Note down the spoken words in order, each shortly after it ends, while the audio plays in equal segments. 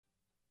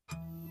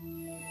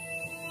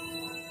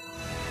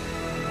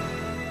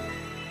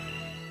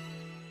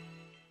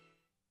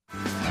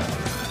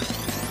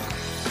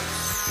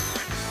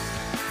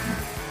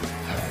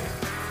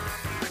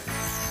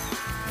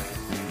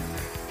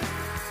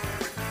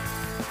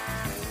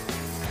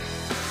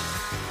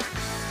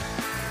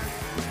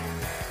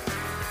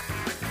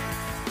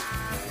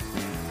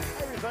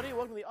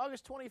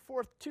August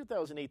 24th,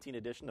 2018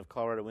 edition of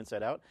Colorado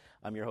Inside Out.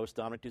 I'm your host,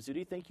 Dominic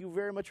Dezzutti. Thank you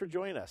very much for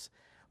joining us.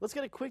 Let's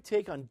get a quick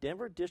take on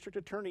Denver District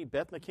Attorney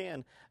Beth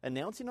McCann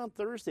announcing on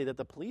Thursday that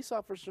the police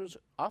officers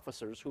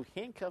who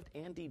handcuffed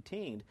and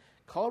detained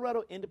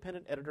Colorado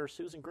Independent editor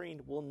Susan Greene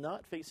will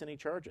not face any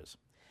charges.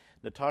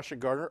 Natasha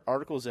Gardner,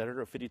 articles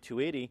editor of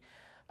 5280,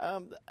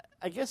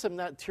 I guess I'm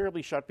not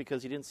terribly shocked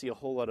because you didn't see a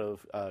whole lot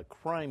of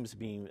crimes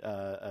being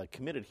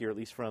committed here, at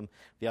least from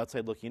the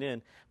outside looking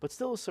in, but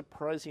still a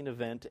surprising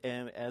event.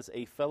 And as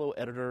a fellow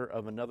editor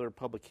of another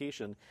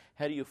publication,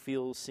 how do you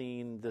feel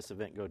seeing this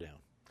event go down?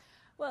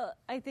 Well,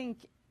 I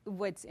think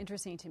what's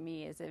interesting to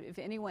me is if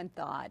anyone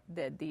thought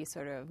that these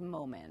sort of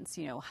moments,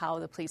 you know, how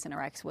the police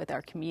interacts with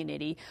our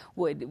community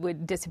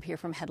would disappear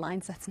from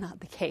headlines, that's not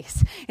the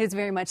case. It's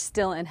very much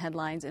still in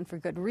headlines, and for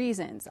good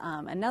reasons.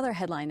 Another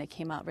headline that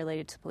came out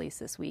related to police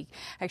this week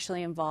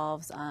actually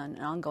involves an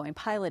ongoing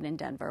pilot in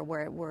Denver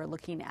where we're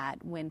looking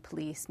at when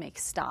police make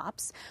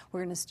stops.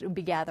 We're going to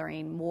be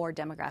gathering more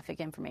demographic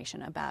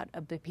information about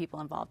the people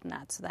involved in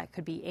that. So that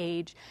could be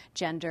age,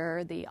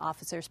 gender, the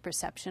officer's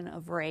perception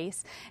of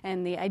race,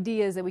 and the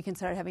idea is that we can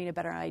start having a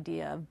better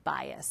idea of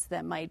bias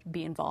that might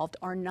be involved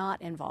or not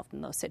involved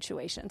in those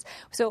situations.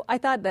 So I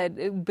thought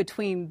that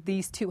between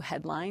these two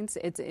headlines,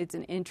 it's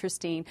an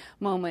interesting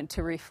moment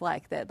to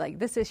reflect that, like,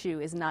 this issue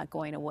is not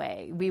going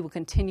away. We will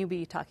continue to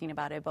be talking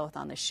about it both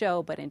on the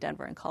show, but in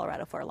Denver and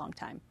Colorado for a long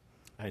time.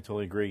 I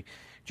totally agree.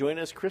 Join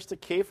us, Krista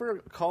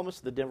Kafer, columnist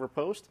of the Denver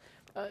Post.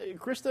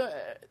 Krista,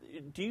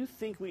 do you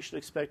think we should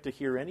expect to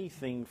hear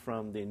anything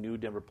from the new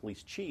Denver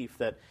police chief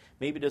that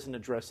maybe doesn't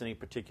address any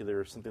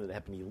particular something that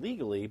happened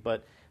illegally,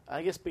 but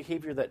I guess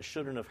behavior that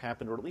shouldn't have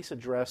happened, or at least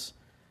address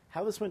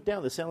how this went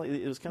down? This sounded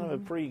like it was kind of a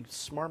pretty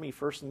smarmy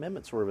First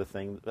Amendment sort of a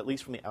thing, at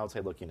least from the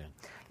outside looking in.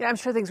 Yeah, I'm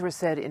sure things were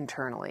said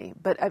internally,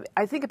 but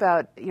I think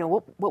about, you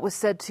know, what was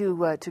said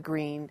to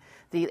Greene,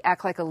 the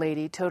act like a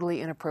lady, totally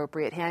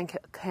inappropriate,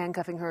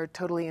 handcuffing her,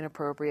 totally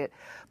inappropriate.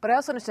 But I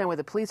also understand where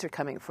the police are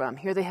coming from.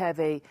 Here they have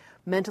a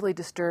mentally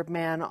disturbed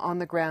man on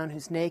the ground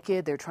who's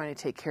naked. They're trying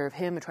to take care of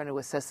him and trying to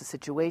assess the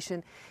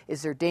situation.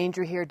 Is there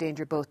danger here?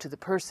 Danger both to the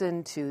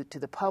person, to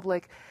the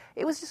public.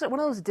 It was just one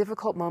of those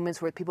difficult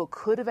moments where people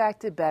could have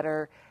acted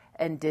better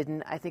and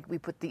didn't. I think we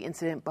put the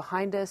incident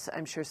behind us.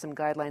 I'm sure some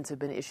guidelines have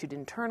been issued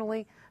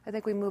internally. I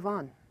think we move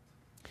on.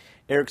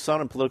 Eric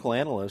Sonnen, political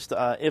analyst.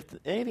 If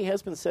anything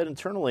has been said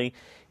internally,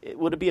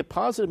 would it be a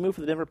positive move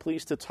for the Denver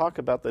police to talk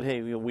about that, hey,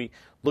 you know, we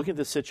look at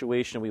this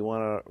situation, we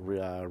want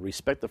to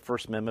respect the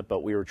First Amendment,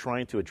 but we were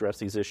trying to address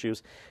these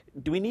issues.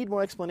 Do we need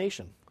more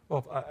explanation?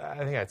 Well,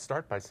 I think I'd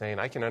start by saying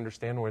I can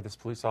understand where this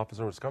police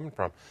officer was coming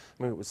from.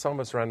 I mean, some of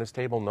us around this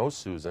table know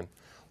Susan.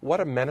 What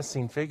a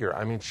menacing figure.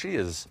 I mean, she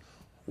is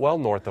well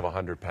north of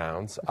 100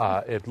 pounds,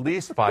 at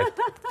least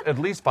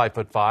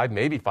 5'5",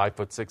 maybe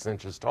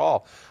 5'6"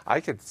 tall.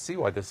 I could see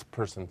why this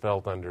person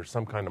felt under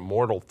some kind of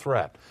mortal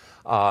threat.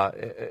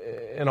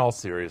 In all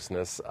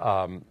seriousness,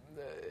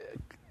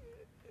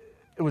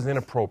 it was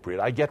inappropriate.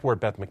 I get where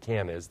Beth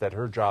McCann is, that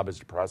her job is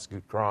to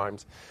prosecute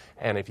crimes,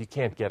 and if you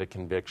can't get a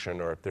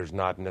conviction or if there's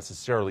not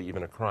necessarily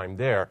even a crime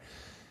there,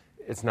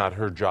 it's not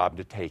her job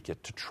to take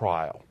it to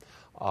trial,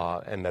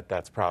 and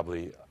that's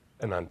probably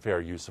an unfair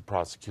use of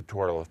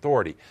prosecutorial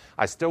authority.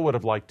 I still would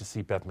have liked to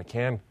see Beth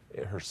McCann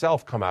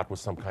herself come out with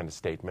some kind of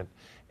statement,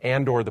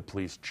 and or the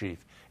police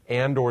chief,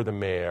 and or the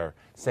mayor,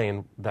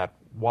 saying that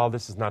while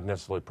this is not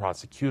necessarily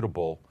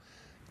prosecutable,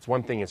 it's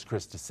one thing, as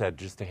Krista said,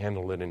 just to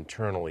handle it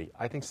internally.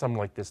 I think something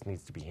like this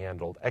needs to be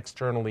handled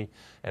externally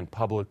and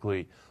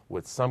publicly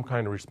with some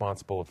kind of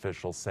responsible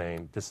official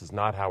saying this is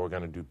not how we're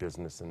going to do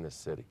business in this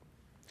city.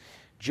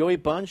 Joey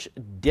Bunch,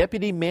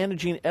 Deputy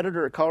Managing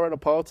Editor at Colorado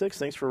Politics.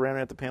 Thanks for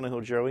rounding out the panel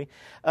here, Joey.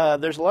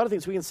 There's a lot of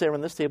things we can say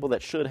around this table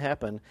that should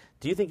happen.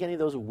 Do you think any of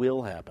those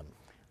will happen?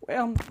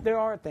 Well, there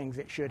are things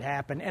that should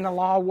happen, and a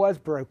law was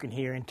broken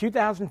here. In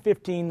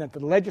 2015, that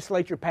the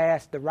legislature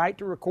passed the right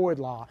to record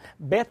law.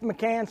 Beth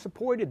McCann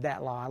supported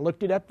that law. I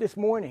looked it up this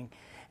morning,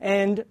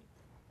 and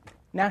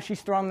now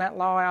she's thrown that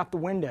law out the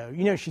window.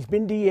 You know, she's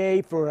been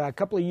DA for a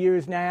couple of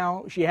years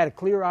now. She had a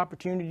clear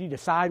opportunity to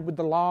side with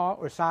the law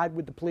or side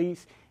with the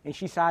police, and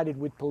she sided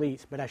with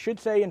police. But I should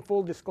say in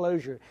full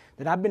disclosure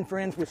that I've been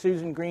friends with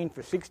Susan Greene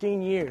for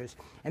 16 years,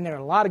 and there are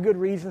a lot of good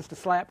reasons to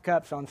slap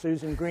cups on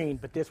Susan Greene,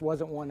 but this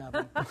wasn't one of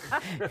them.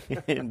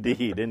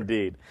 Indeed,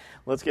 indeed.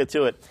 Let's get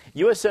to it.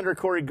 U.S. Senator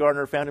Cory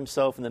Gardner found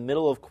himself in the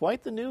middle of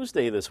quite the news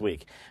day this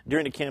week.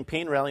 During a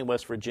campaign rally in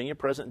West Virginia,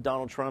 President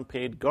Donald Trump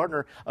paid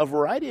Gardner a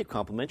variety of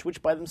compliments,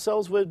 which by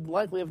themselves would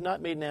likely have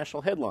not made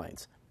national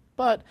headlines.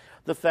 But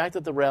the fact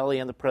that the rally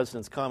and the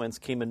president's comments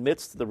came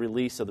amidst the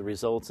release of the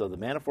results of the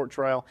Manafort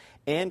trial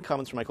and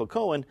comments from Michael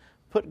Cohen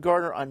put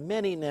Gardner on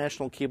many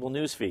national cable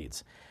news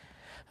feeds.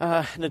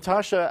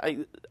 Natasha,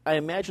 I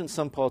imagine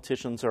some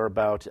politicians are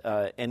about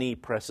any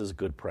press is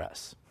good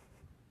press.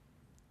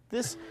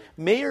 This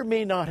may or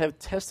may not have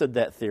tested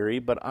that theory,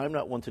 but I'm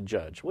not one to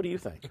judge. What do you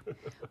think?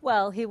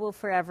 Well, he will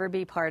forever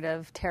be part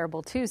of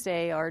Terrible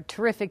Tuesday or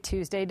Terrific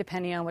Tuesday,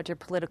 depending on what your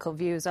political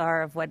views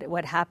are of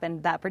what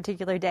happened that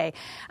particular day.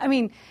 I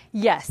mean,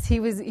 yes, he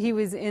was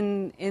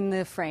in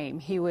the frame.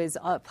 He was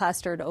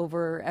plastered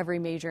over every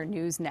major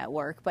news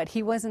network, but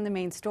he wasn't the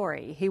main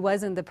story. He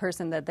wasn't the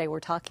person that they were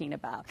talking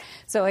about.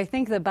 So I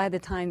think that by the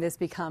time this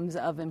becomes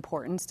of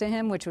importance to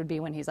him, which would be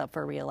when he's up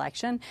for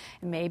re-election,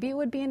 maybe it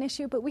would be an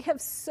issue, but we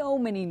have so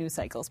many news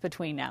cycles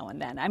between now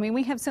and then. I mean,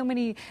 we have so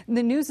many,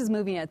 the news is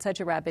moving at such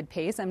a rapid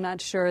pace. I'm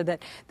not sure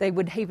that they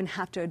would even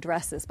have to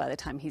address this by the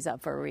time he's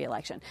up for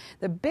re-election.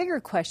 The bigger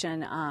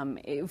question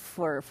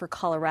for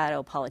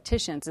Colorado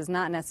politicians is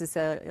not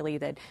necessarily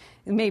that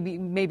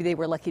maybe they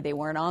were lucky they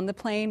weren't on the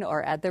plane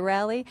or at the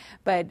rally,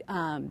 but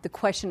the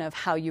question of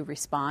how you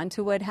respond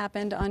to what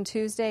happened on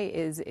Tuesday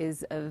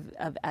is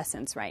of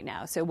essence right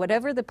now. So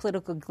whatever the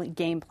political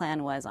game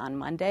plan was on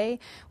Monday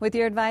with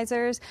your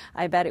advisors,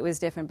 I bet it was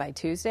different by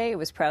Tuesday. It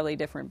was probably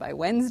different by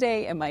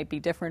Wednesday. It might be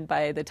different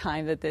by the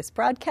time that this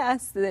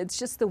broadcasts. It's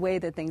just the way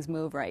that things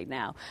move right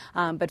now.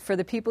 But for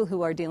the people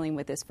who are dealing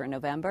with this for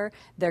November,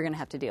 they're going to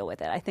have to deal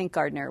with it. I think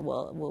Gardner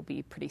will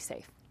be pretty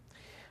safe.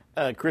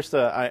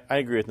 Krista, I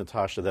agree with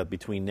Natasha that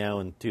between now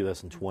and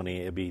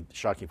 2020, it'd be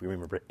shocking if we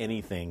remember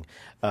anything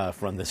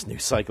from this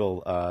news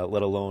cycle,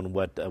 let alone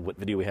what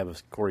video we have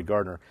of Cory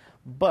Gardner.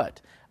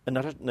 But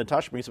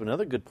Natasha brings up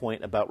another good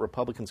point about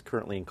Republicans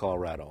currently in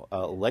Colorado.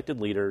 Elected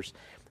leaders,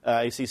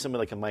 I see somebody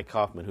like a Mike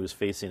Kaufman who's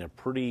facing a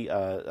pretty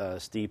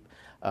steep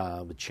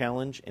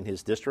challenge in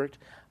his district,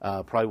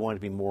 probably wanting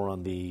to be more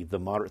on the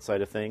moderate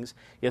side of things.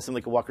 He has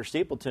somebody like a Walker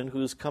Stapleton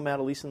who's come out,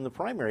 at least in the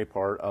primary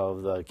part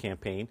of the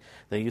campaign,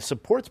 that he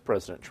supports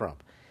President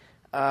Trump.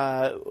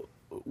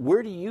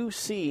 Where do you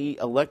see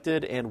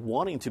elected and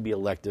wanting to be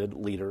elected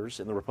leaders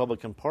in the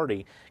Republican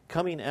Party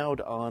coming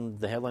out on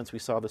the headlines we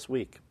saw this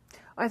week?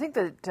 I think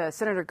that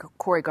Senator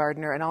Cory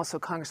Gardner and also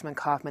Congressman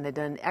Kaufman had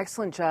done an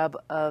excellent job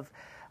of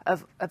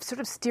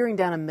sort of steering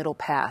down a middle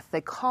path. They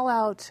call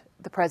out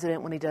the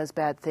president when he does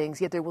bad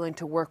things, yet they're willing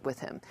to work with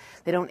him.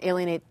 They don't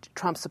alienate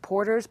Trump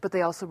supporters, but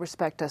they also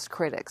respect us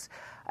critics.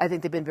 I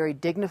think they've been very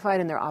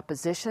dignified in their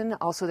opposition,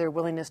 also their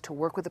willingness to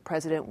work with the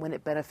president when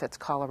it benefits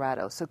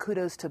Colorado. So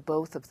kudos to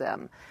both of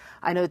them.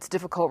 I know it's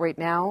difficult right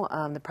now.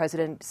 The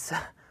president's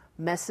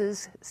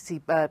messes,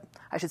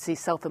 I should say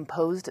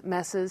self-imposed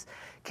messes,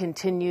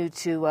 continue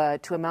to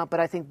amount. But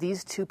I think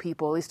these two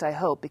people, at least I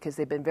hope, because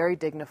they've been very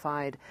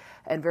dignified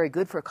and very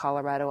good for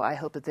Colorado, I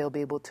hope that they'll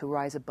be able to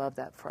rise above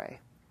that fray.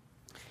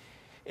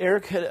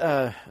 Eric,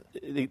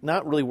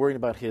 not really worrying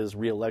about his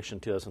re-election in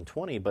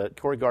 2020, but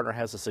Cory Gardner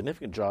has a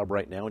significant job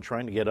right now in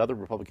trying to get other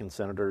Republican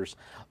senators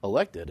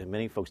elected. And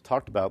many folks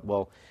talked about,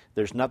 well,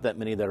 there's not that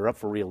many that are up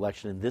for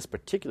re-election in this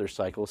particular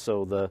cycle,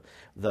 so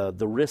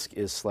the risk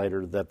is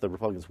slighter that the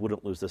Republicans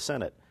wouldn't lose the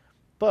Senate.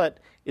 But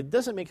it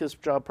doesn't make his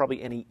job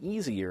probably any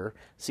easier,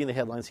 seeing the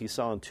headlines he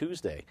saw on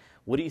Tuesday.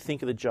 What do you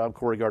think of the job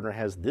Cory Gardner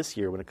has this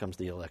year when it comes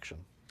to the election?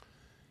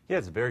 Yeah,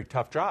 it's a very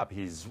tough job.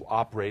 He's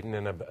operating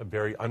in a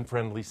very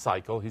unfriendly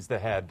cycle. He's the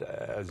head,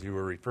 as you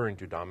were referring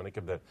to, Dominic,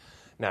 of the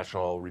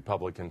National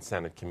Republican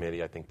Senate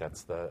Committee. I think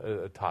that's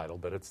the title,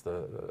 but it's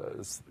the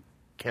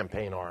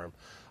campaign arm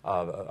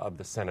of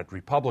the Senate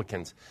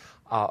Republicans.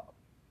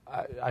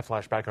 I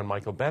flash back on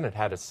Michael Bennet,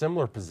 had a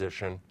similar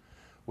position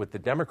with the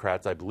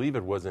Democrats. I believe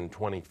it was in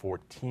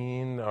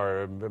 2014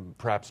 or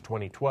perhaps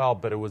 2012,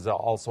 but it was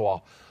also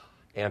a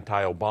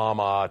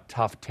anti-Obama,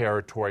 tough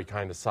territory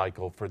kind of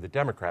cycle for the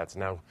Democrats.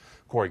 Now,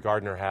 Cory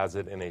Gardner has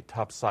it in a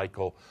tough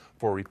cycle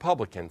for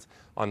Republicans.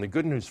 On the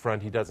good news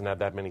front, he doesn't have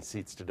that many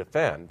seats to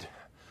defend.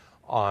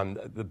 On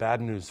the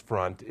bad news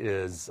front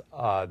is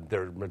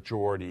their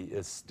majority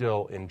is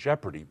still in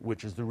jeopardy,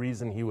 which is the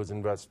reason he was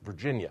in West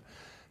Virginia.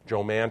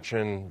 Joe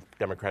Manchin,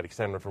 Democratic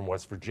senator from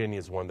West Virginia,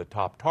 is one of the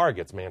top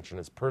targets. Manchin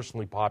is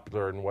personally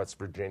popular in West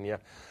Virginia,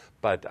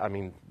 but, I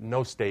mean,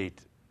 no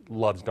state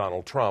loves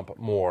Donald Trump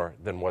more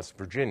than West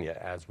Virginia,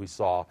 as we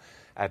saw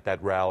at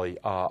that rally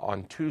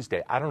on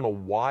Tuesday. I don't know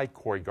why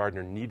Cory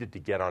Gardner needed to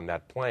get on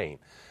that plane.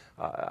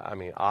 I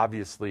mean,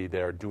 obviously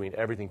they're doing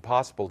everything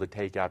possible to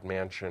take out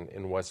Manchin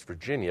in West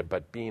Virginia,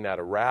 but being at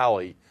a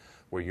rally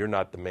where you're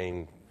not the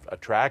main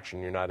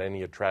attraction, you're not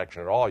any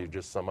attraction at all, you're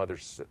just some other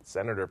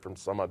senator from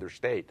some other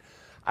state.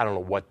 I don't know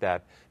what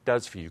that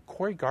does for you.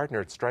 Cory Gardner,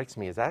 it strikes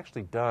me, has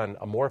actually done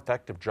a more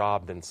effective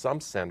job than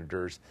some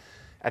senators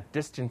at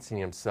distancing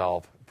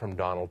himself from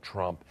Donald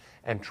Trump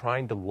and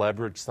trying to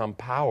leverage some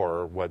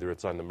power, whether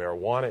it's on the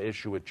marijuana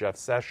issue with Jeff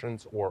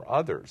Sessions or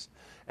others,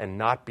 and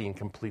not being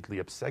completely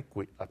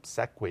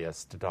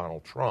obsequious to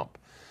Donald Trump.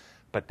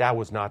 But that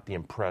was not the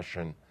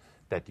impression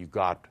that you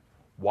got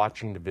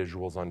watching the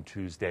visuals on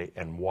Tuesday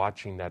and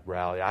watching that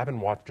rally. I haven't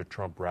watched a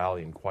Trump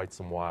rally in quite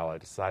some while. I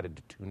decided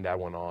to tune that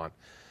one on.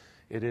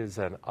 It is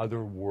an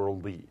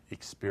otherworldly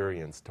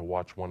experience to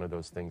watch one of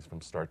those things from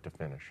start to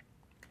finish.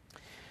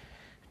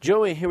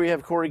 Joey, here we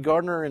have Cory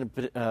Gardner in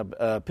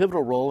a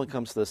pivotal role when it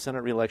comes to the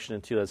Senate reelection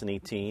in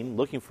 2018,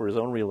 looking for his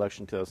own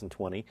reelection in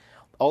 2020.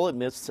 All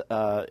amidst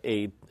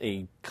a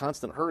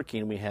constant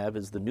hurricane we have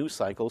is the news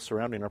cycle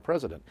surrounding our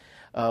president.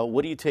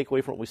 What do you take away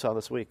from what we saw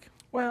this week?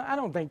 Well, I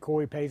don't think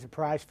Cory pays a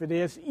price for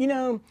this. You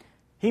know,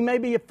 he may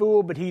be a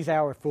fool, but he's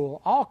our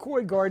fool. All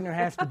Cory Gardner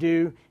has to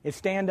do is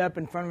stand up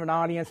in front of an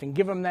audience and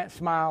give them that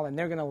smile, and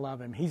they're going to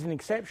love him. He's an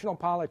exceptional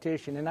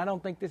politician, and I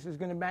don't think this is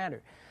going to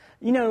matter.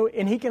 You know,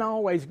 and he can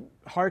always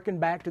hearken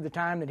back to the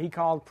time that he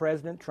called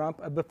President Trump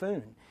a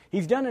buffoon.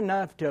 He's done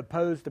enough to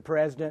oppose the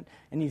president,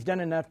 and he's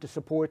done enough to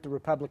support the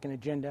Republican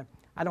agenda.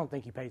 I don't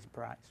think he pays a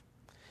price.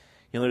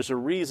 You know, there's a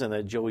reason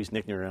that Joey's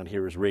nickname around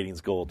here is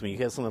Ratings Gold. I mean,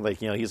 you have something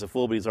like, you know, he's a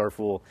fool, but he's our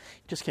fool.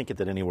 You just can't get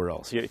that anywhere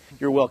else.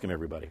 You're welcome,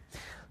 everybody.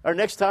 Our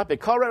next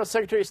topic, Colorado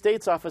Secretary of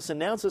State's office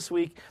announced this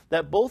week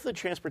that both the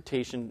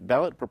transportation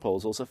ballot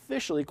proposals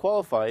officially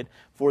qualified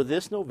for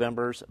this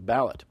November's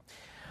ballot.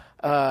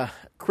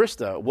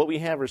 Krista, what we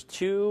have is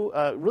two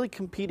really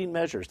competing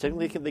measures.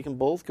 Technically, they can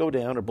both go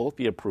down or both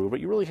be approved, but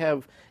you really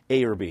have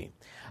A or B.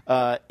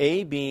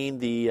 A being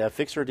the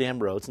Fix Our Dam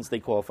Roads, since they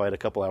qualified a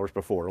couple hours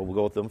before. We'll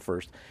go with them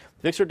first.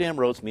 Fix Our Dam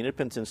Roads, Mean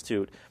Independence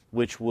Institute,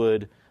 which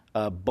would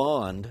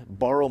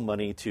borrow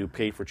money to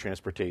pay for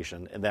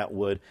transportation, and that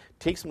would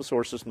take some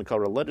sources from the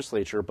Colorado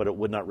legislature, but it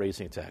would not raise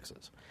any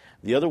taxes.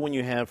 The other one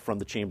you have from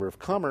the Chamber of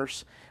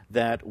Commerce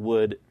that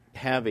would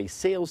have a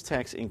sales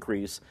tax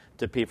increase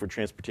to pay for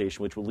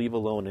transportation, which will leave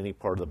alone any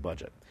part of the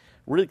budget.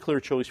 Really clear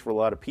choice for a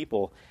lot of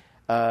people.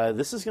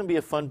 This is going to be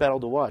a fun battle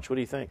to watch. What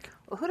do you think?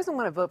 Well, who doesn't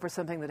want to vote for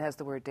something that has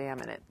the word damn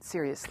in it?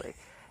 Seriously.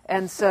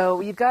 And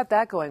so you've got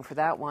that going for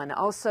that one.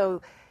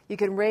 Also, you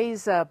can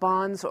raise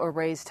bonds or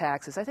raise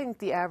taxes. I think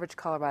the average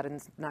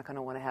Coloradan's not going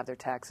to want to have their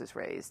taxes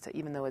raised,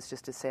 even though it's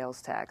just a sales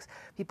tax.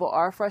 People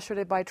are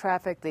frustrated by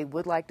traffic. They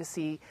would like to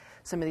see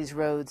some of these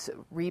roads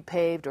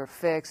repaved or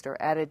fixed or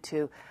added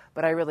to.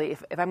 But I really,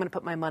 if I'm going to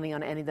put my money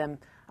on any of them,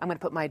 I'm going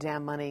to put my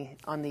damn money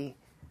on the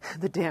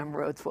damn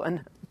roads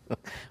one.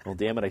 Well,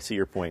 damn it, I see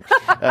your point.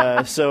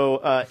 So,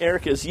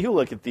 Eric, as you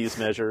look at these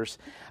measures,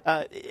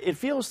 it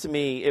feels to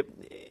me,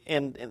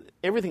 and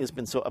everything has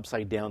been so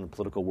upside down in the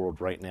political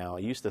world right now. I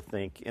used to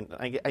think, and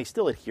I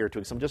still adhere to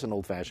it because I'm just an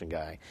old-fashioned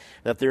guy,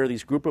 that there are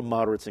these group of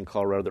moderates in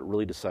Colorado that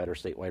really decide our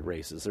statewide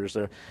races.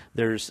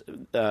 There's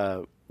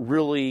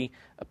really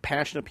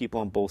passionate people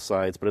on both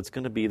sides, but it's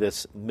going to be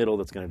this middle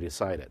that's going to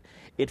decide it.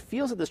 It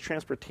feels that this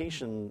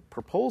transportation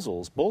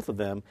proposals, both of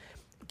them,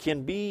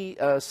 can be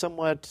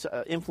somewhat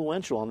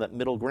influential on that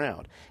middle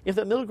ground. If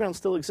that middle ground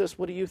still exists,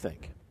 what do you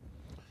think?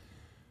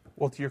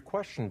 Well, to your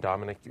question,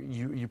 Dominic,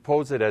 you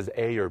pose it as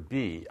A or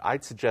B.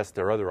 I'd suggest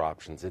there are other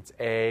options. It's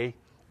A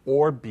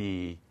or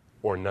B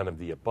or none of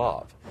the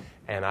above.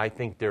 And I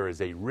think there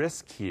is a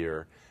risk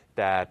here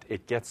that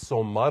it gets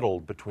so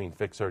muddled between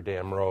Fix Our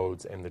Dam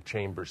Roads and the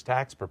Chamber's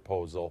tax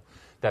proposal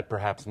that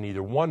perhaps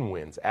neither one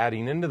wins.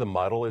 Adding into the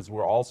muddle is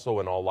we're also,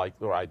 in all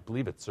likelihood, I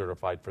believe it's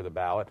certified for the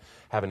ballot,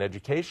 have an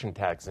education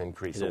tax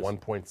increase, a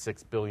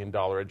 $1.6 billion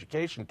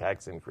education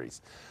tax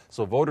increase.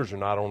 So voters are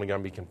not only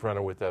going to be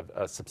confronted with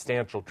a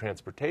substantial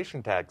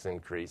transportation tax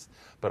increase,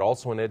 but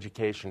also an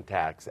education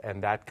tax,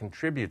 and that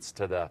contributes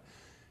to the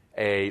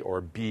A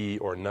or B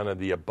or none of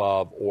the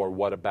above or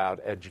what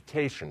about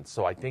education.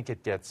 So I think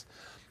it gets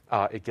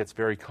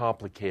very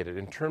complicated.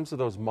 In terms of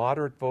those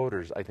moderate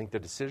voters, I think the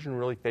decision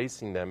really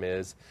facing them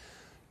is,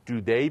 do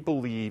they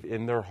believe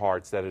in their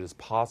hearts that it is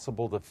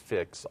possible to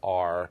fix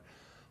our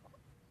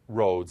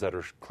roads that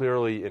are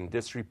clearly in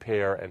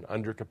disrepair and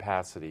under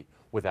capacity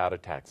without a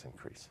tax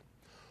increase?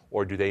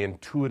 Or do they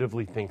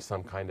intuitively think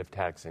some kind of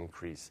tax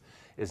increase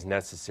is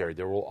necessary?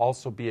 There will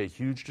also be a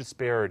huge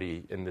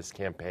disparity in this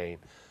campaign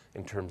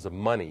in terms of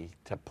money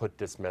to put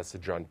this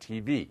message on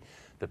TV.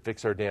 The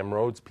Fix Our Dam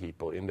Roads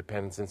people,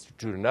 Independence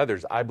Institute and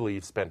others, I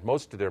believe, spent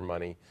most of their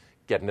money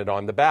getting it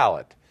on the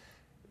ballot.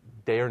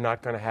 They are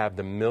not going to have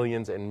the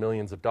millions and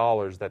millions of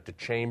dollars that the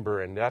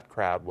Chamber and that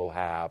crowd will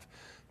have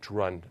to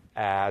run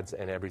ads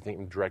and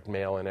everything, direct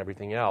mail and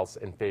everything else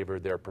in favor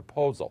of their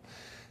proposal.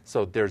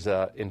 So there's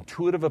an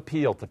intuitive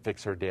appeal to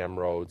Fix Our Dam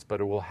Roads,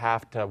 but it will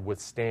have to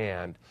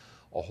withstand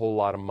a whole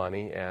lot of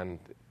money, and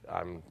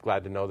I'm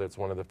glad to know that it's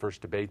one of the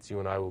first debates you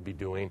and I will be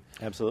doing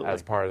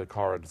as part of the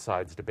Colorado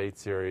Decides debate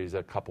series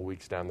a couple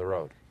weeks down the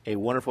road. A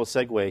wonderful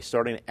segue.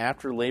 Starting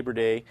after Labor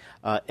Day,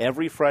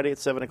 every Friday at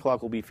 7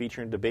 o'clock, we'll be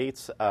featuring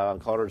debates on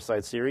Colorado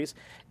Decides series.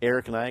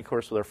 Eric and I, of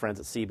course, with our friends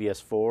at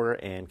CBS4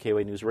 and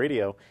KOA News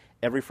Radio,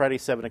 every Friday,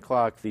 7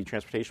 o'clock, the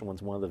transportation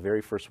one's one of the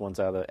very first ones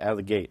out of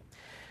the gate.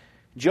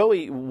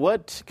 Joey,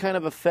 what kind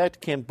of effect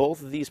can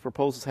both of these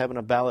proposals have on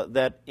a ballot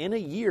that in a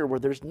year where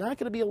there's not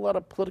going to be a lot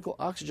of political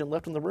oxygen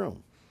left in the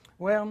room?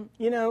 Well,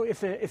 you know,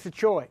 it's a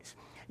choice.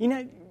 You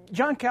know,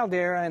 John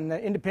Caldera and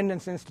the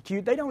Independence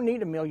Institute, they don't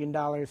need $1 million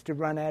to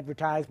run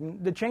advertising.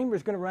 The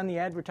Chamber's going to run the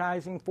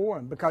advertising for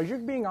them because you're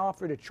being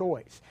offered a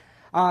choice.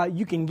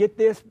 You can get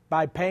this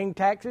by paying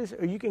taxes,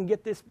 or you can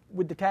get this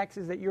with the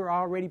taxes that you're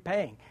already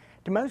paying.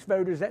 To most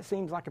voters, that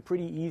seems like a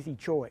pretty easy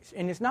choice.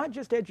 And it's not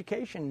just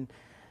education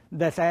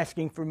that's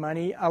asking for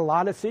money. A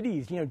lot of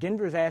cities,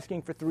 Denver's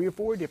asking for 3 or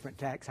 4 different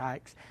tax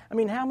hikes. I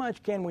mean, how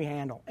much can we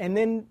handle? And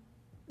then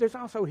there's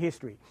also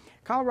history.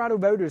 Colorado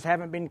voters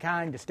haven't been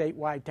kind to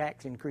statewide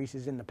tax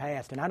increases in the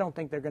past, and I don't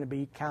think they're going to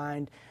be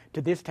kind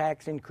to this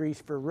tax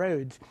increase for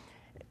roads,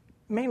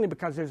 mainly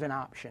because there's an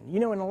option.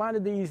 In a lot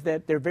of these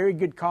that they're very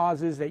good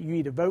causes that you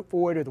either vote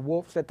for it or the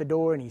wolf's at the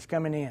door and he's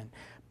coming in.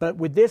 But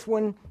with this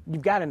one,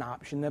 you've got an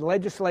option. The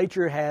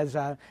legislature has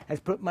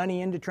put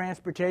money into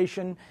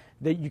transportation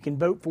that you can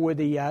vote for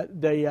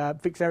the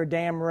Fix Our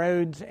Damn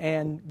Roads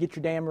and get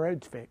your damn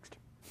roads fixed.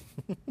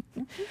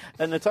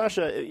 And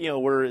Natasha,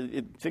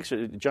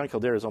 John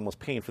Caldera is almost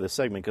paying for this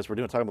segment because we're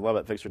talking a lot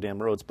about Fix Our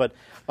Damn Roads. But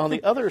on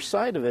the other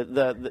side of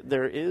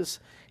it,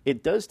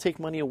 it does take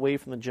money away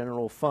from the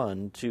general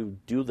fund to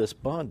do this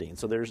bonding.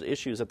 So there's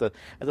issues at the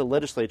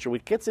legislature,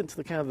 which gets into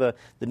the kind of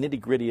the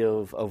nitty-gritty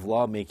of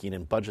lawmaking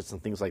and budgets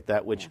and things like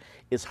that, which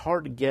is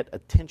hard to get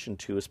attention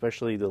to,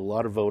 especially to a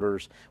lot of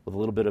voters with a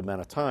little bit of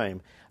amount of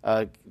time.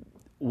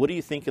 What do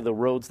you think of the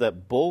roads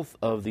that both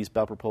of these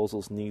ballot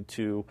proposals need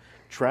to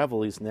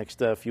travel these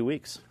next few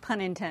weeks? Pun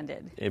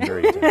intended.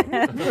 Very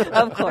intended.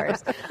 Of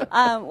course.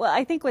 Well,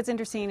 I think what's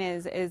interesting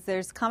is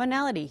there's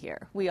commonality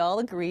here. We all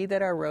agree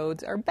that our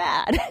roads are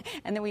bad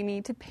and that we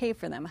need to pay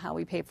for them. How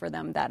we pay for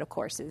them, that, of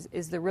course,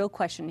 is the real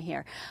question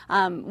here.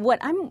 What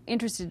I'm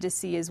interested to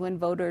see is when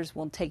voters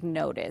will take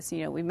notice.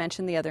 We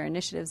mentioned the other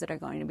initiatives that are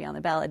going to be on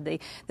the ballot.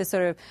 The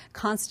sort of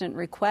constant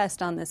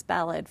request on this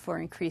ballot for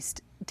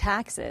increased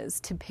taxes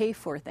to pay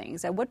for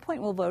things. At what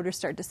point will voters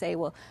start to say,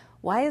 well,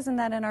 why isn't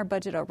that in our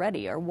budget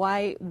already? Or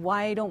why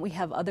don't we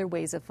have other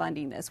ways of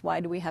funding this? Why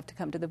do we have to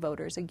come to the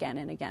voters again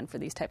and again for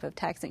these type of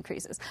tax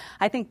increases?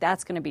 I think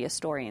that's going to be a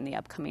story in the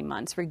upcoming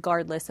months,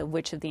 regardless of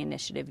which of the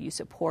initiative you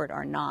support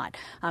or not.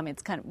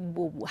 It's kind of,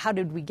 well, how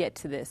did we get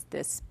to this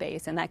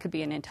space? And that could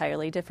be an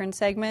entirely different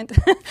segment.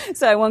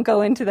 So I won't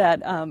go into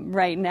that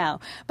right now.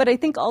 But I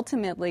think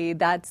ultimately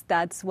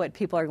that's what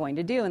people are going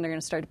to do. And they're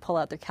going to start to pull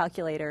out their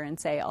calculator and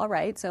say, all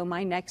right, so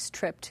my next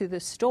trip to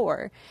the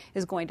store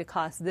is going to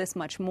cost this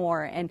much more.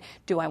 And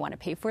do I want to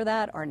pay for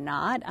that or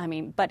not? I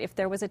mean, but if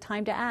there was a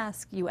time to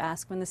ask, you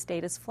ask when the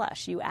state is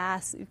flush. You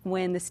ask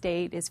when the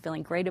state is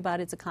feeling great about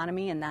its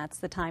economy, and that's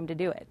the time to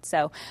do it.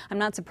 So I'm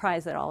not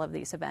surprised that all of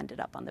these have ended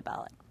up on the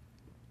ballot.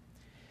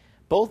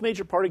 Both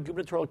major party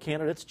gubernatorial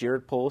candidates,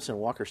 Jared Polis and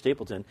Walker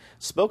Stapleton,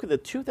 spoke at the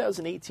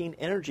 2018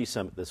 Energy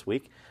Summit this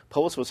week.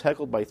 Polis was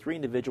heckled by 3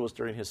 individuals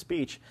during his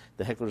speech.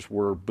 The hecklers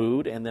were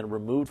booed and then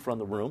removed from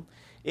the room.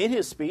 In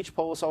his speech,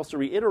 Polis also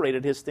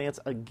reiterated his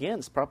stance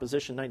against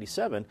Proposition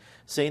 97,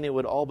 saying it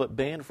would all but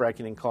ban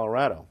fracking in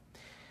Colorado.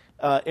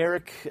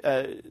 Eric,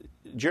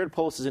 Jared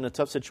Polis is in a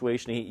tough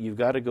situation. You've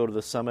got to go to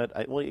the summit.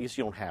 I guess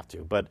you don't have to,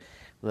 but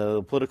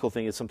the political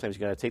thing is sometimes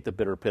you've got to take the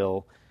bitter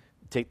pill,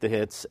 take the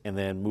hits, and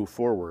then move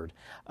forward.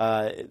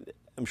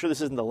 I'm sure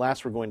this isn't the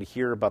last we're going to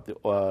hear about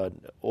the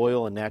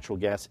oil and natural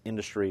gas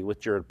industry with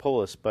Jared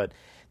Polis, but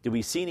do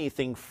we see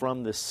anything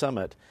from this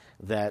summit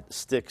that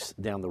sticks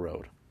down the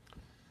road?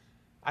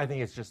 I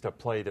think it's just a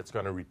play that's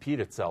going to repeat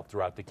itself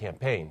throughout the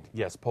campaign.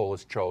 Yes,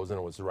 Polis chose, and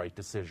it was the right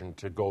decision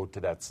to go to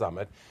that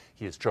summit.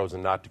 He has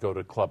chosen not to go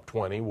to Club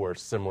 20, where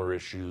similar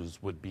issues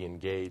would be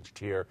engaged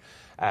here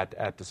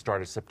at the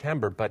start of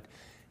September. But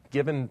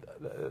given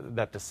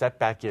that the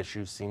setback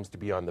issue seems to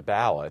be on the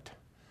ballot,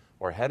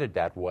 or headed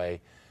that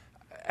way,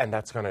 and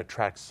that's going to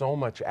attract so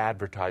much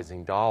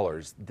advertising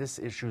dollars, this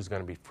issue is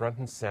going to be front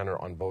and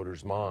center on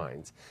voters'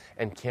 minds,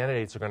 and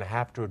candidates are going to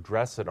have to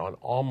address it on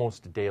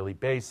almost a daily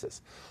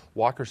basis.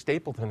 Walker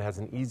Stapleton has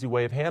an easy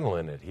way of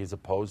handling it. He's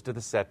opposed to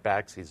the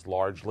setbacks.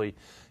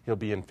 He'll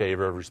be in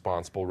favor of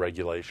responsible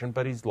regulation,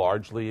 but he's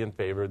largely in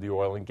favor of the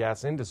oil and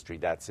gas industry.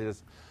 That's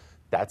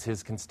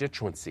his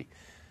constituency.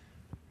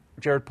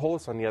 Jared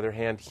Polis, on the other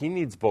hand, he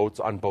needs votes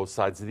on both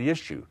sides of the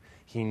issue.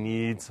 He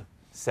needs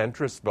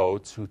centrist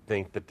votes who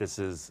think that this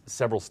is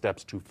several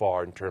steps too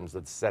far in terms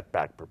of the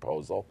setback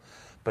proposal,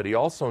 but he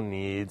also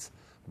needs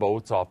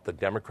votes off the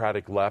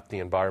Democratic left, the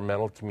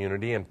environmental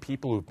community, and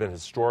people who've been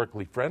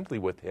historically friendly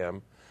with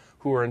him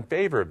who are in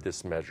favor of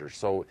this measure.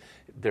 So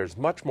there's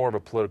much more of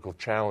a political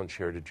challenge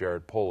here to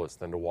Jared Polis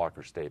than to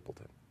Walker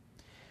Stapleton.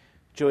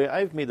 Joey,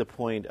 I've made the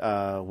point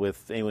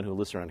with anyone who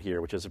listens around here,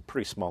 which is a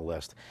pretty small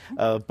list,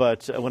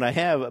 but when I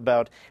have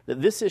about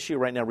this issue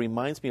right now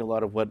reminds me a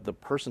lot of what the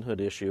personhood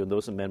issue and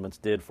those amendments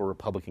did for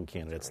Republican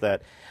candidates,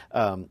 that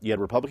you had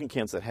Republican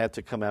candidates that had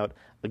to come out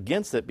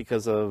against it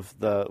because of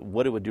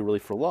what it would do really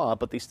for law,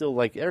 but they still,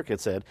 like Eric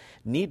had said,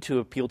 need to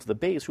appeal to the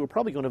base who are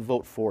probably going to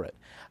vote for it.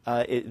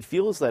 It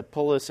feels that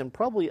Polis and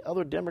probably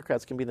other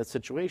Democrats can be in that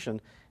situation.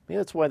 Maybe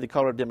that's why the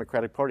Colorado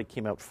Democratic Party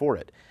came out for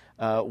it.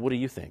 What do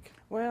you think?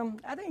 Well,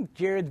 I think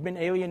Jared's been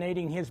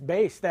alienating his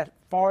base, that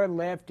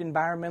far-left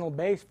environmental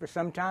base, for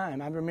some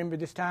time. I remember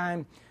this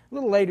time, a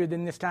little later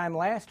than this time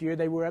last year,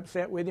 they were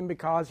upset with him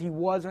because he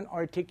wasn't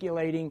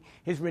articulating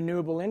his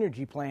renewable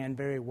energy plan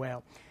very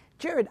well.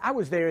 Jared, I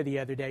was there the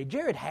other day.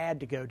 Jared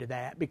had to go to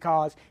that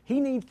because he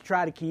needs to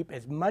try to keep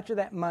as much of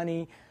that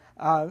money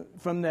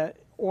from the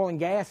oil and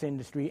gas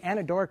industry.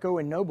 Anadarko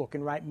and Noble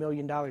can write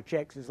million-dollar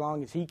checks as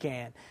long as he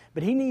can,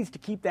 but he needs to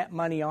keep that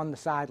money on the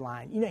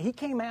sideline. You know, he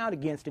came out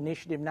against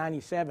Initiative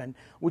 97,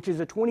 which is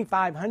a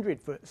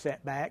 2,500-foot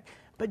setback,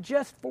 but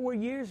just 4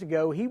 years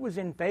ago, he was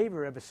in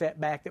favor of a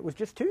setback that was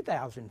just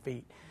 2,000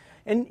 feet.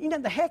 And, you know,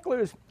 the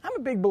hecklers, I'm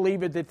a big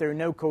believer that there are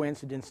no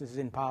coincidences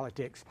in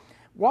politics.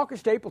 Walker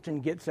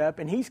Stapleton gets up,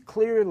 and he's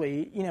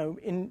clearly, you know,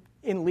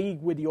 in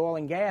league with the oil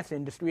and gas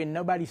industry, and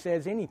nobody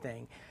says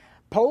anything.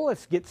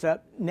 Polis gets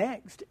up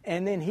next,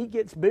 and then he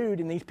gets booed,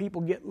 and these people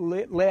get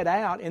let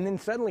out, and then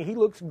suddenly he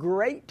looks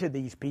great to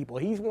these people.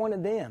 He's one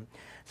of them.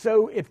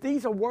 So if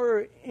these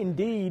were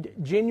indeed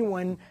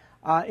genuine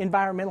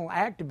environmental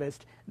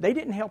activists, they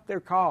didn't help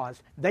their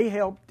cause. They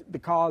helped the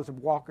cause of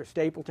Walker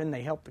Stapleton.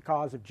 They helped the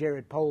cause of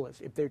Jared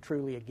Polis if they're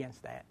truly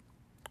against that.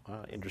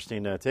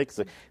 Interesting take.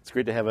 It's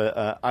great to have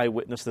an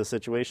eyewitness to the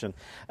situation.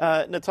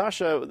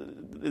 Natasha,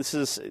 this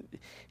is,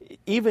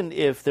 even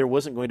if there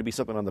wasn't going to be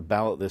something on the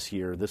ballot this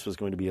year, this was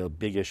going to be a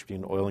big issue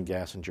between oil and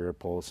gas and Jared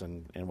Polis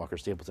and Walker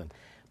Stapleton.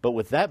 But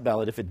with that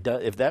ballot,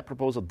 if that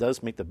proposal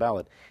does make the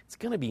ballot, it's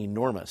going to be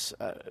enormous.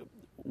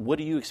 What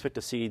do you expect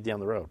to see down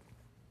the road?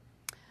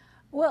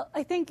 Well,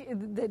 I think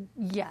that,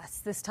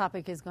 yes, this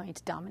topic is going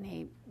to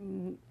dominate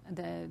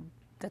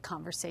the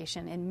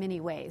conversation in many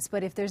ways.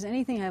 But if there's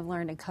anything I've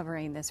learned in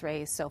covering this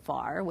race so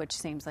far, which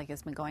seems like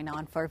it's been going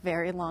on for a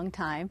very long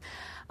time,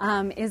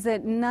 is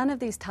that none of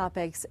these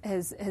topics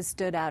has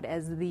stood out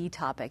as the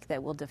topic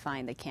that will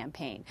define the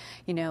campaign.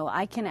 You know,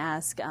 I can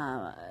ask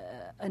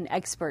an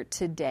expert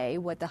today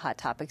what the hot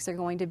topics are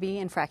going to be,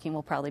 and fracking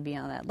will probably be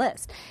on that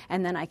list.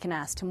 And then I can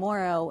ask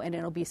tomorrow, and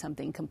it'll be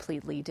something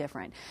completely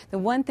different. The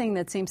one thing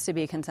that seems to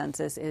be a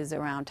consensus is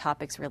around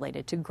topics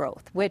related to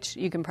growth, which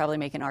you can probably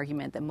make an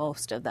argument that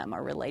most of them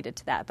are related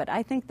to that. But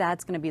I think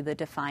that's going to be the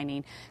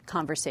defining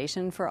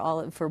conversation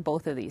for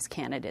both of these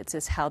candidates,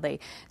 is how they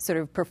sort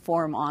of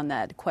perform on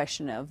that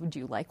question of, do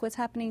you like what's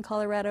happening in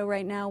Colorado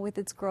right now with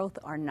its growth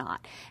or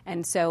not?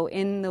 And so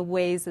in the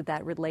ways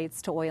that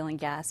relates to oil and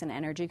gas and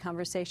energy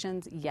conversations,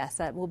 yes,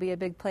 that will be a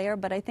big player.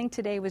 But I think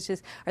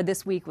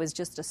this week was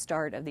just a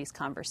start of these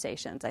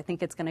conversations. I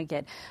think it's going to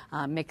get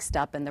mixed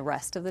up in the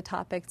rest of the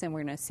topics, and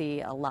we're going to see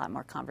a lot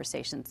more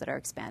conversations that are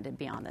expanded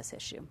beyond this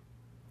issue.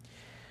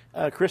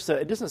 Krista,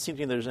 it doesn't seem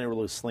to me there's any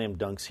really slam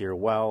dunks here.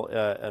 While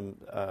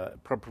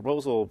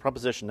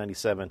Proposition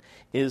 97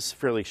 is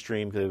fairly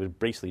extreme because it would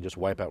basically just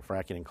wipe out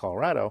fracking in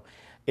Colorado,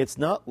 it's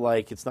not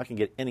like it's not going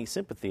to get any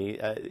sympathy.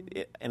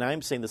 And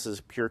I'm saying this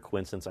is pure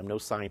coincidence. I'm no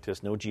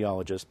scientist, no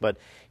geologist, but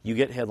you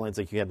get headlines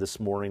like you had this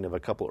morning of a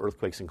couple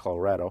earthquakes in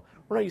Colorado.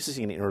 We're not used to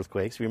seeing any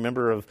earthquakes. We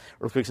remember of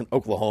earthquakes in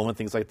Oklahoma and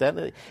things like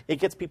that. It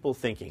gets people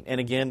thinking. And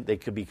again, they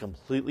could be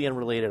completely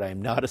unrelated. I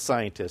am not a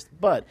scientist,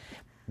 but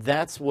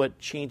that's what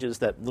changes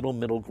that little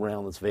middle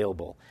ground that's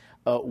available.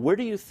 Where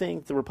do you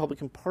think the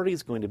Republican Party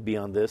is going to be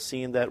on this,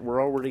 seeing that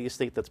we're already a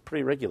state that's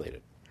pretty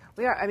regulated?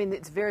 We are. I mean,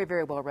 it's very,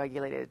 very well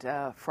regulated,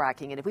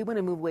 fracking. And if we want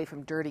to move away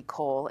from dirty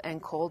coal, and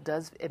coal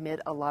does emit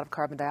a lot of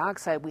carbon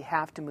dioxide, we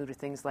have to move to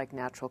things like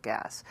natural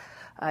gas.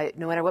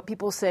 No matter what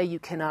people say, you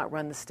cannot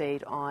run the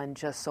state on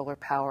just solar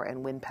power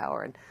and wind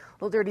power. And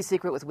a little dirty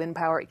secret with wind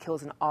power, it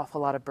kills an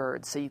awful lot of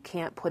birds, so you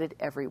can't put it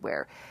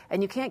everywhere.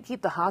 And you can't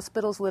keep the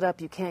hospitals lit up,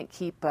 you can't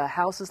keep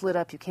houses lit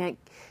up, you can't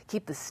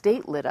keep the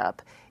state lit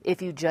up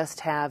if you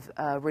just have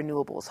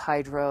renewables,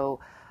 hydro,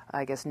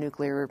 I guess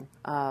nuclear,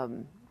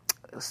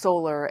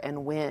 solar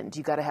and wind.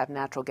 You got to have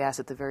natural gas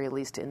at the very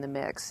least in the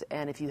mix.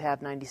 And if you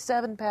have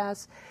 97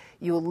 pass,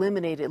 you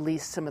eliminate at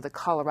least some of the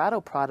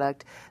Colorado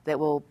product that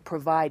will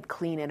provide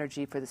clean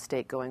energy for the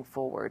state going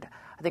forward.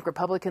 I think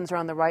Republicans are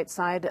on the right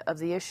side of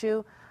the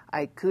issue.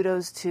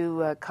 Kudos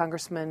to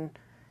Congressman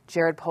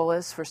Jared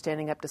Polis for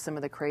standing up to some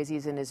of the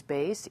crazies in his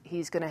base.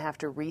 He's going to have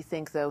to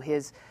rethink, though,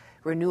 his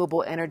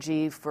renewable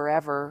energy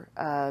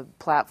forever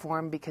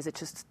platform, because it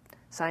just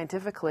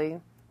scientifically,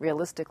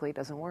 realistically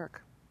doesn't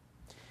work.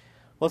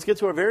 Let's get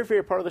to our very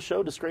favorite part of the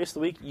show, Disgrace of the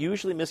Week.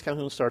 Usually Miss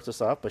Calhoun starts us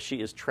off, but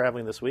she is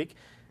traveling this week.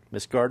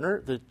 Miss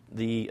Gardner,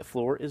 the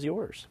floor is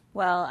yours.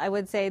 Well, I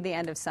would say the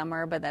end of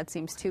summer, but that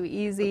seems too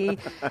easy.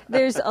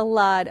 There's a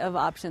lot of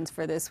options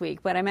for this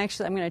week, but I'm going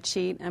to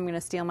cheat. I'm going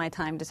to steal my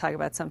time to talk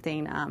about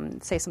something,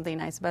 say something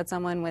nice about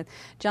someone. With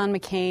John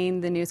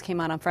McCain, the news came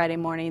out on Friday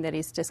morning that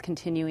he's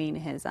discontinuing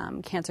his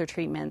cancer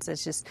treatments.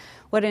 It's just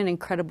what an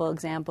incredible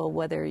example,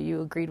 whether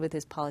you agreed with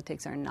his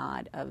politics or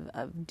not,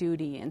 of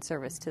duty and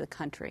service to the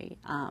country.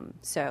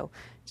 So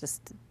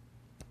just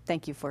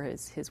thank you for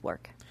his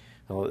work.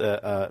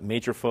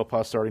 Major faux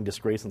pas starting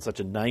disgrace on such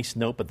a nice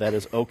note, but that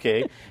is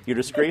okay. Your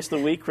disgrace of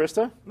the week,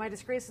 Krista? My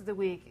disgrace of the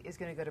week is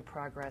going to go to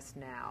Progress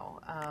Now.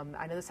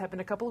 I know this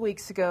happened a couple of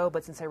weeks ago,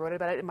 but since I wrote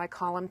about it in my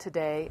column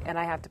today, and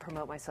I have to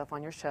promote myself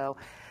on your show,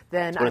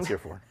 then that's what it's here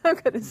for. I'm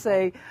going to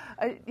say,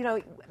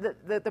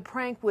 the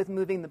prank with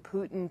moving the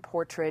Putin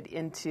portrait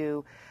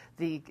into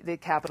the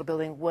Capitol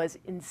building was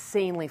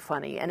insanely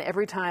funny. And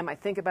every time I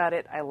think about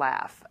it, I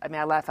laugh. I mean,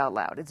 I laugh out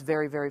loud. It's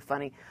very, very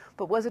funny.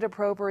 But was it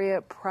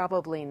appropriate?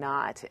 Probably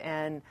not.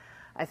 And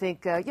I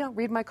think,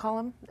 read my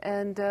column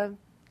and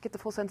get the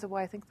full sense of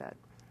why I think that.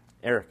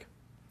 Eric.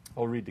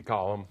 I'll read the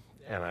column,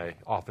 and I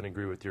often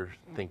agree with your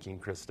thinking,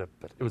 Krista,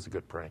 but it was a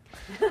good prank.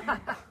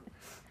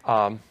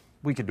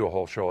 We could do a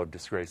whole show of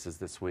disgraces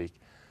this week.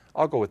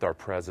 I'll go with our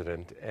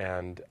president,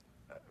 and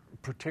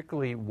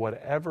particularly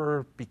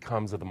whatever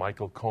becomes of the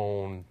Michael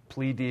Cohen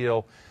plea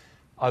deal,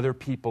 other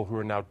people who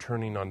are now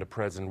turning on the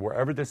president,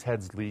 wherever this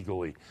heads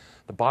legally,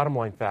 the bottom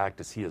line fact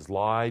is he has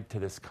lied to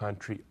this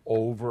country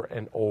over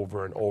and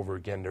over and over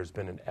again. There's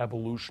been an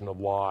evolution of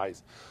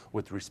lies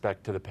with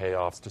respect to the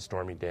payoffs to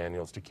Stormy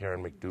Daniels, to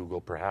Karen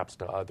McDougal, perhaps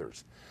to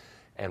others.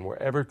 And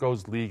wherever it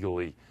goes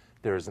legally,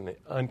 there is an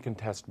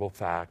uncontestable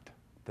fact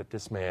that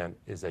this man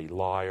is a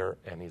liar,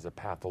 and he's a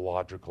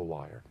pathological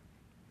liar.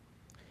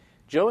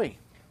 Joey.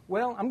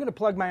 Well, I'm going to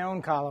plug my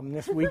own column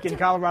this week in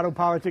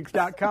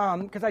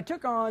ColoradoPolitics.com because I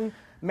took on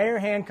Mayor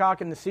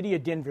Hancock and the city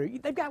of Denver.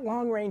 They've got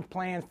long-range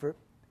plans for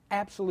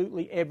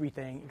absolutely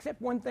everything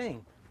except one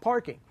thing,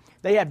 parking.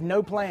 They have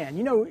no plan.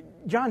 You know,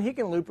 John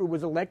Hickenlooper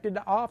was elected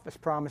to office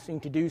promising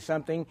to do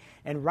something,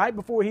 and right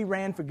before he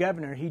ran for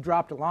governor, he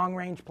dropped a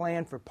long-range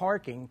plan for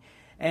parking,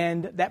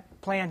 and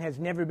that plan has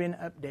never been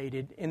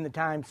updated in the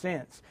time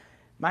since.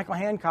 Michael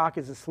Hancock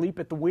is asleep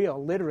at the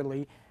wheel,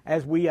 literally,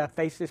 as we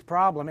face this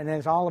problem. And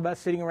as all of us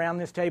sitting around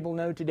this table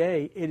know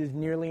today, it is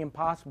nearly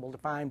impossible to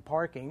find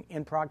parking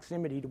in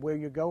proximity to where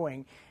you're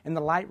going, and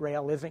the light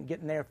rail isn't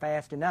getting there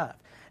fast enough.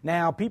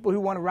 Now, people who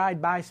want to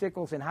ride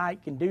bicycles and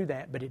hike can do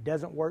that, but it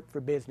doesn't work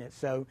for business.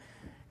 So,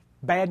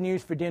 bad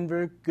news for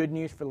Denver, good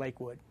news for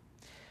Lakewood.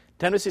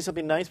 Time to say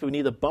something nice, but we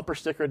need the bumper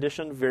sticker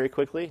edition very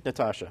quickly.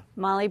 Natasha.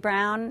 Molly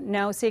Brown,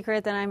 no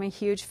secret that I'm a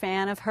huge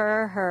fan of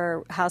her.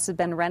 Her house has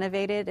been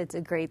renovated. It's a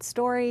great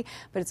story,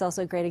 but it's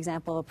also a great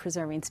example of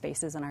preserving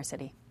spaces in our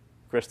city.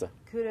 Krista.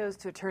 Kudos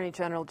to Attorney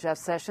General Jeff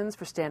Sessions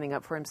for standing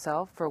up for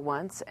himself for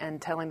once and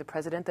telling the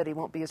president that he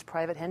won't be his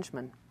private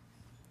henchman.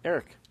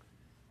 Eric.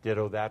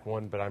 Ditto that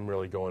one, but I'm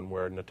really going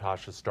where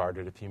Natasha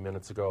started a few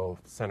minutes ago.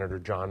 Senator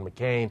John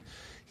McCain,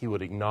 he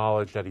would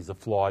acknowledge that he's a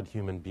flawed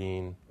human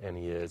being, and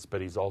he is,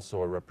 but he's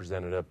also a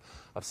representative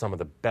of some of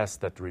the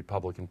best that the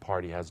Republican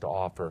Party has to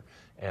offer,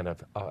 and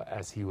of,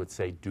 as he would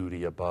say,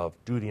 duty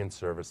and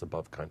service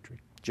above country.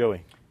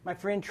 Joey. My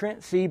friend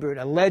Trent Siebert,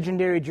 a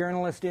legendary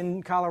journalist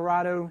in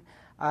Colorado,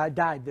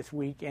 died this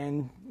week,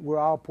 and we're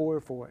all poor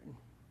for it.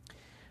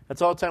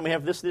 That's all the time we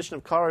have this edition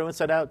of Colorado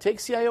Inside Out. Take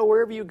CIO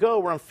wherever you go.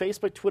 We're on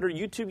Facebook, Twitter,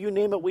 YouTube, you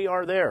name it, we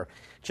are there.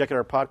 Check out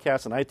our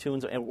podcast on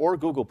iTunes or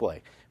Google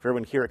Play. For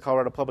everyone here at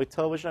Colorado Public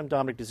Television, I'm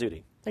Dominic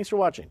Dezzutti. Thanks for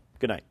watching.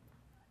 Good night.